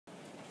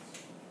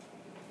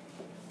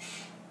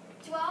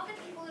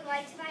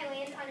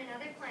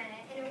another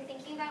planet, and we're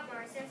thinking about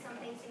Mars. There are some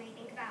things you may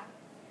think about.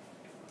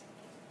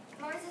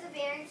 Mars is a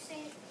very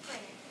interesting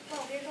planet.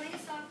 Well, we're going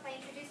to start by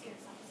introducing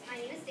ourselves. My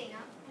name is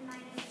Dana. And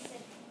my name is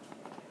Sydney.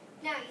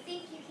 Now, you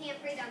think you can't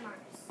breathe on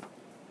Mars.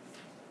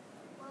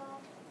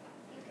 Well,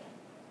 you can.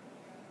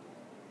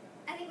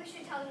 I think we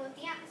should tell them what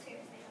the atmosphere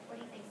is made of. What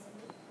do you think,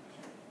 Sydney?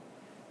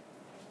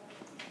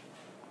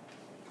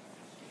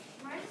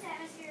 Mars'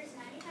 atmosphere is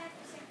 95%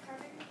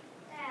 carbon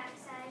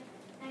dioxide,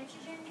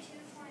 nitrogen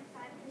 2.5%,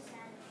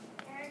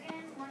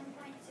 argon 1.6%,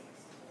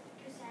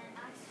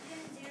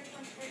 oxygen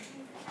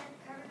 0.13%,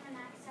 carbon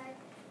monoxide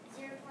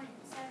 0.7%,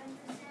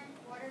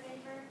 water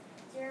vapor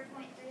 0.3%,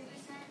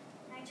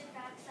 nitric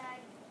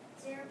oxide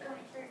 0.13,000%.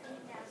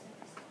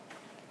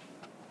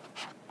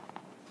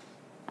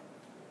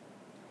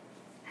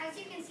 As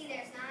you can see,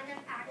 there's not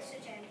enough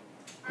oxygen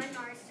on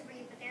Mars to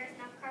breathe, but there is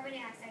enough carbon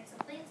dioxide so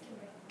plants can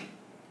breathe.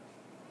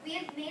 We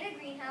have made a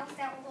greenhouse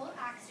that will hold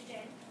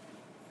oxygen.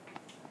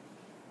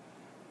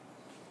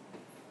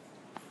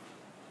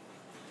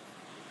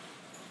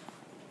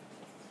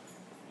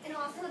 And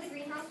also the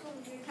greenhouse will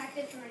be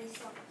protected from any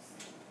storms.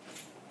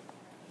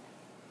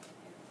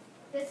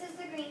 This is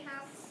the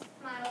greenhouse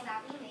model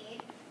that we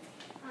made.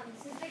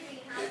 This is the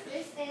greenhouse.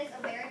 This is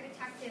a very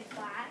protective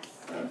glass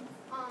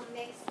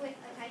mixed with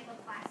a type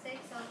of plastic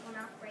so it will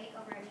not break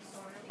over any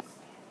storms.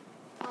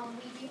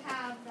 We do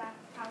have the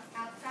house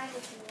outside,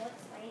 which we will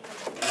explain.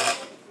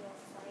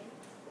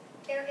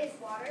 There is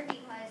water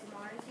because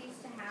Mars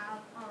used to have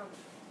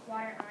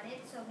water on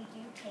it, so we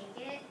do take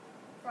it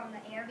from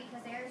the air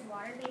because there is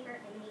water vapor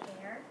in the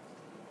air.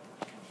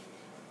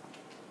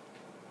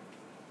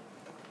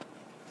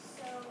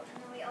 So, and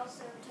then we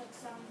also took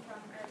some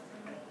from Earth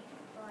and we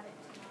brought it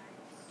to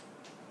Mars.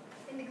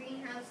 And the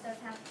greenhouse does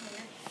have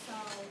plants, so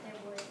there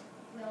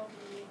will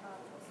be a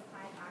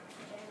supply of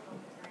oxygen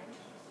over time.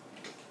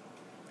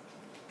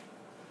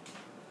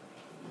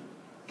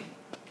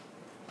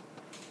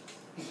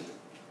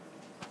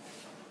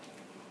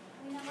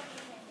 We know what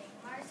you're thinking.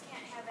 Mars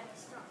can't have any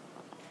storm.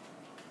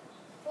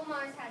 Well,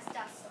 Mars has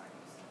dust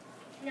storms.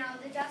 Now,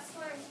 the dust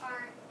storms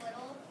aren't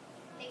little.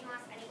 They can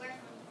last anywhere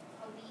from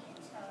a week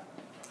to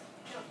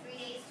 3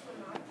 days to a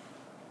month.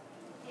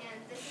 And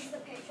this is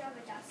the picture of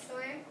a dust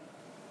storm.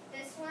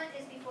 This one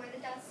is before the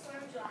dust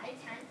storm, July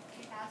 10th,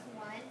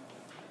 2001.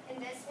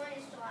 And this one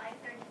is July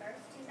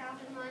 31st,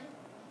 2001.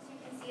 So you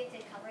can see it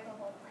did cover the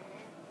whole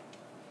planet.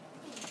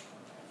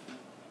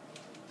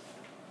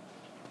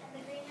 And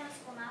the greenhouse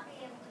will not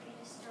be able to be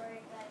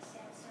destroyed by a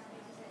sandstorm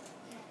because it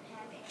can't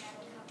have a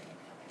metal cover to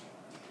cover it.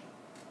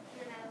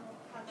 The metal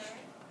cover.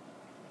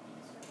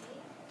 This would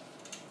be.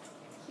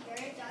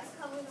 Here it does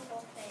cover the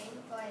whole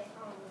thing, but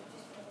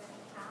just put it on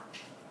the top.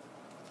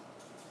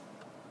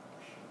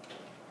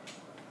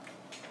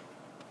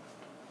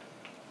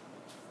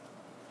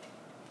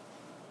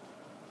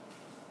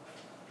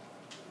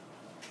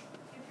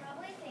 You're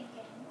probably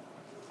thinking,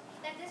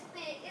 That this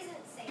planet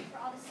isn't safe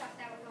for all the stuff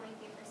that we're going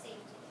through for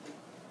safety.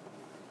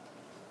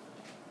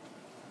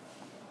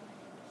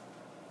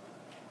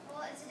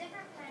 well, it's a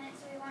different planet,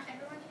 so we want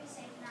everyone to be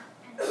safe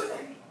and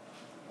sorry.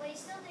 Well, you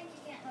still think you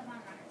can't live on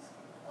Mars.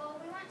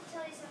 Well, we want to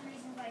tell you some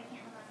reasons why you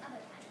can't live on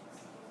other planets.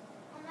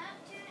 Well,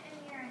 Neptune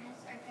and Uranus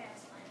are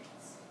gas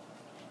planets.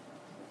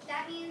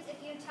 That means if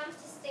you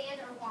attempt to stand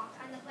or walk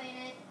on the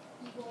planet,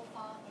 you will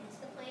fall into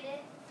the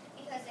planet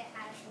because it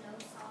has no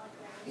solid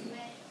ground to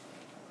it.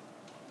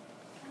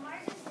 And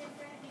Mars is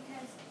different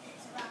because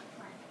it's a rock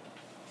planet.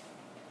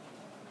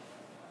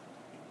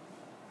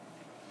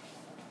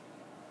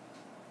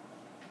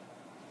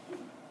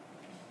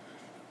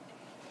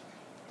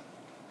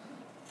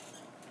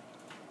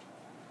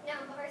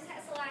 Now, Mars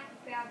has a lack of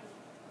gravity.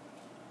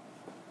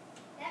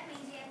 That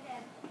means you have to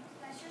have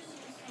special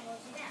shoes to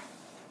hold you down.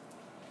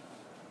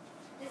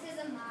 This is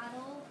a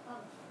model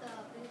of the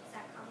boots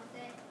that come with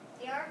it.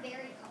 They are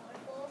very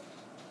colorful,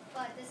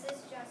 but this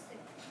is just a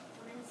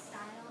common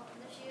style of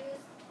the shoes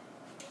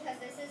because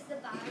this is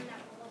the bottom that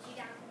will hold you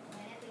down to the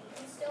planet, but you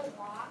can still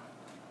walk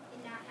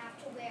and not have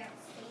to wear a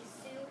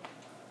spacesuit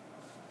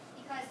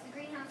because the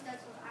greenhouse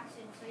does hold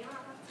oxygen, so you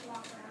don't have to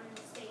walk around in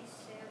a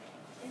spacesuit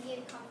and be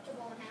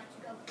uncomfortable and have to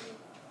go through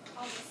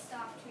all this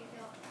stuff to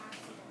refill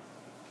oxygen.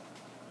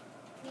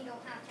 You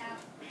don't have to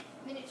have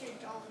miniature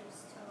domes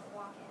to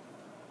walk in.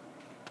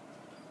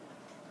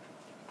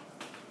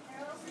 There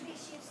will also be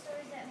shoe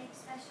stores that make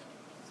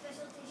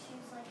specialty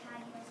shoes like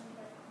high heels and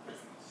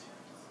business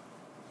shoes.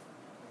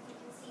 As you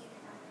can see,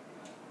 they're not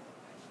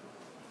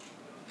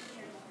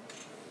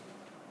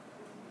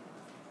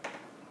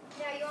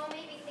now, you all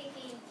may be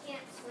thinking you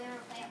can't swim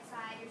or play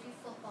outside or do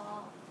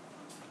football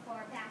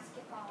or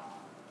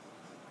basketball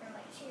or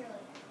like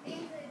cheerleading. They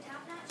include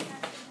top-notch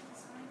classes with a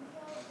swimming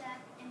pool,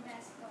 deck, and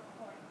basketball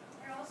court.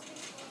 There will also be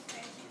schools for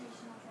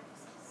educational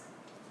purposes.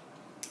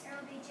 There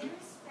will be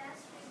gyms,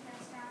 fast food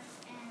restaurants,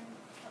 and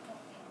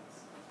football fields.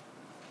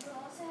 We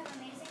will also have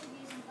amazing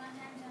views and fun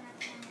times on our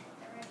planet,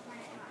 the red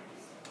planet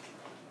Mars.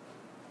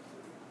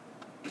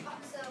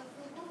 Also,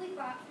 food will be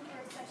brought from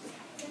Earth such as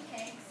eggs and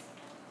pigs.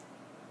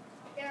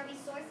 There will be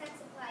stores that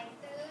supply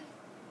food,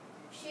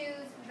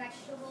 shoes, vegetables,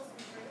 vegetables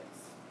and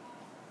fruits?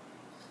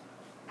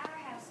 Our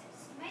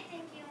houses. You might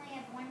think you only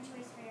have one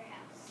choice for your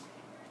house,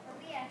 but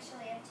we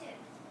actually have two.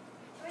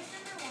 Choice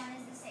number one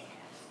is the safe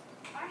house.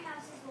 Our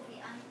houses will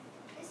be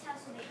this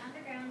house will be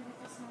underground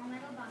with a small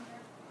metal bunker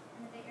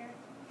and the bigger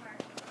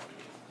part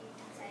deep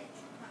inside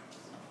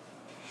Mars.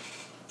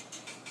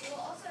 We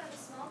will also have a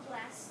small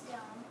glass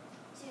dome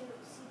to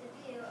see the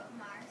view of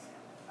Mars,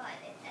 but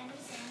if any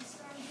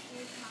sandstorms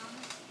do come,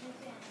 you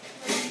can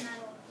put a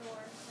metal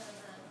door so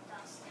the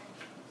dust and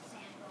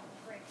sand won't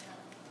break the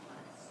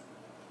glass.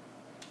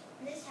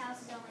 This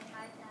house is only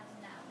 $5,000.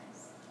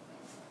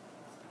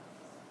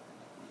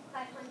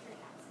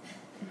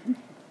 500,000.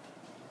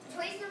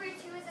 Choice number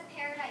two is a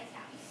paradise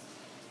house.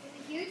 With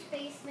a huge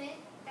basement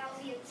that will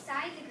be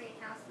inside the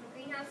greenhouse, and the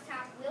greenhouse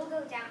top will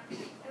go down and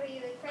will be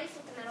replaced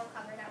with a metal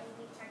cover that will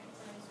be protected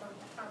from any storms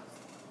that comes.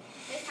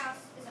 This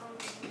house is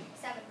only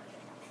 $700,000.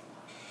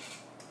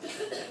 You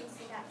can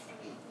see that's a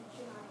huge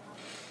amount of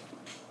money.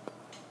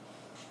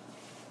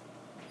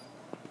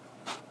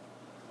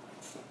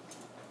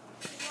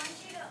 We want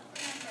you to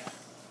remember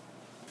this.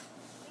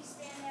 We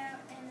stand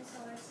out in the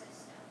solar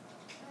system.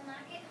 You will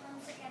not get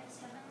homesick at these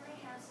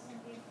heavenly houses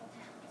and beautiful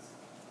towns.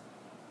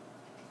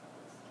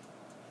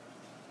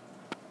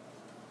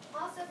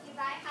 Also, if you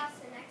buy a house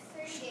in the next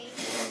 30 days,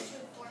 you will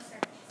include 4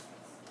 services.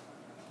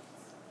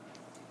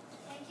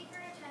 Thank you for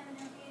your time and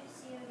hope to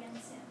see you again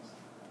soon.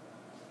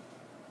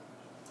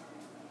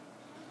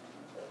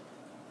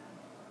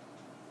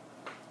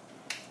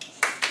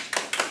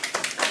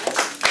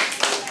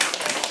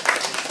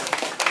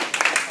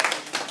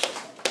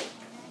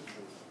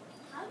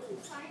 How do you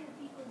find the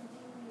people to do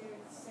your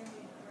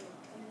sending group?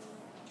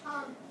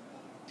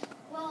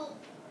 Well,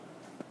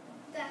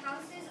 the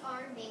houses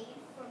are made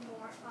for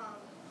more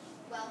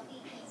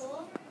wealthy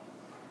people.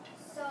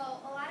 So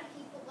a lot of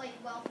people, like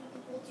wealthy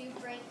people, do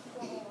bring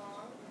people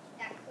along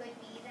that could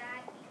be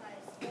that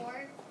because,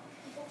 or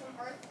people from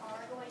Earth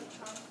are going to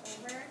come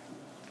over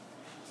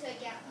to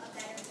get a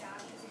better job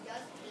because it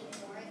does pay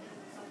more than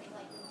something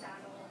like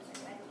McDonald's or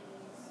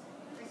Wendy's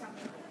or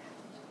something like that.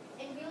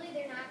 And really,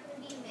 they're not going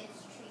to be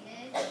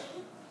mistreated.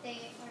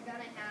 They are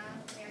going to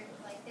have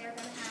they're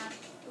going to have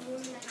a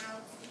room in the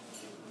house.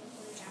 You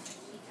include that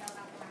detail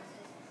about the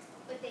houses,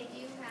 but they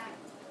do have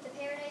the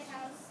Paradise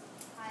House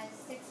has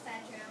 6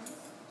 bedrooms.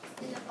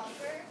 In the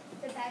bunker,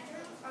 the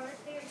bedrooms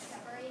aren't very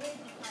separated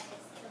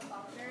because the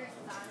bunker is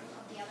the bottom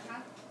of the other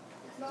house.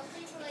 It's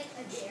mostly for like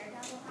a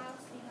daredevil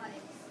house because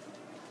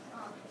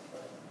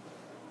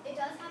it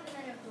does have a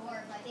metal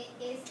door, but it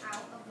is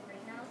out of the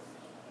greenhouse.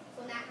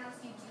 So in that house,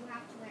 you do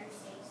have to wear a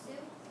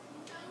spacesuit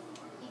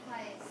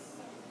because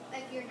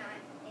if you're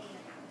not in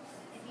the house,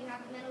 if you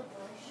have the metal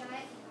door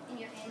shut and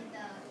you're in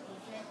the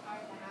basement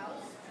part of the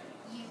house,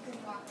 you can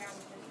walk around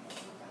with your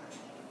spacesuit on.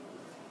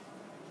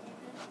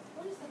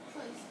 What is the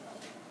price of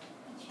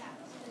each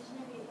house? There's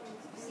no way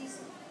to see.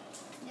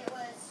 It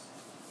was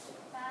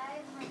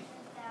 $500,000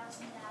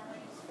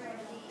 for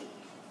the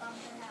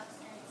bunker house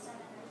and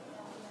 $700,000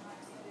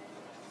 for the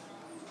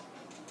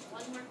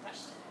One more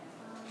question.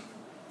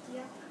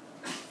 Yeah.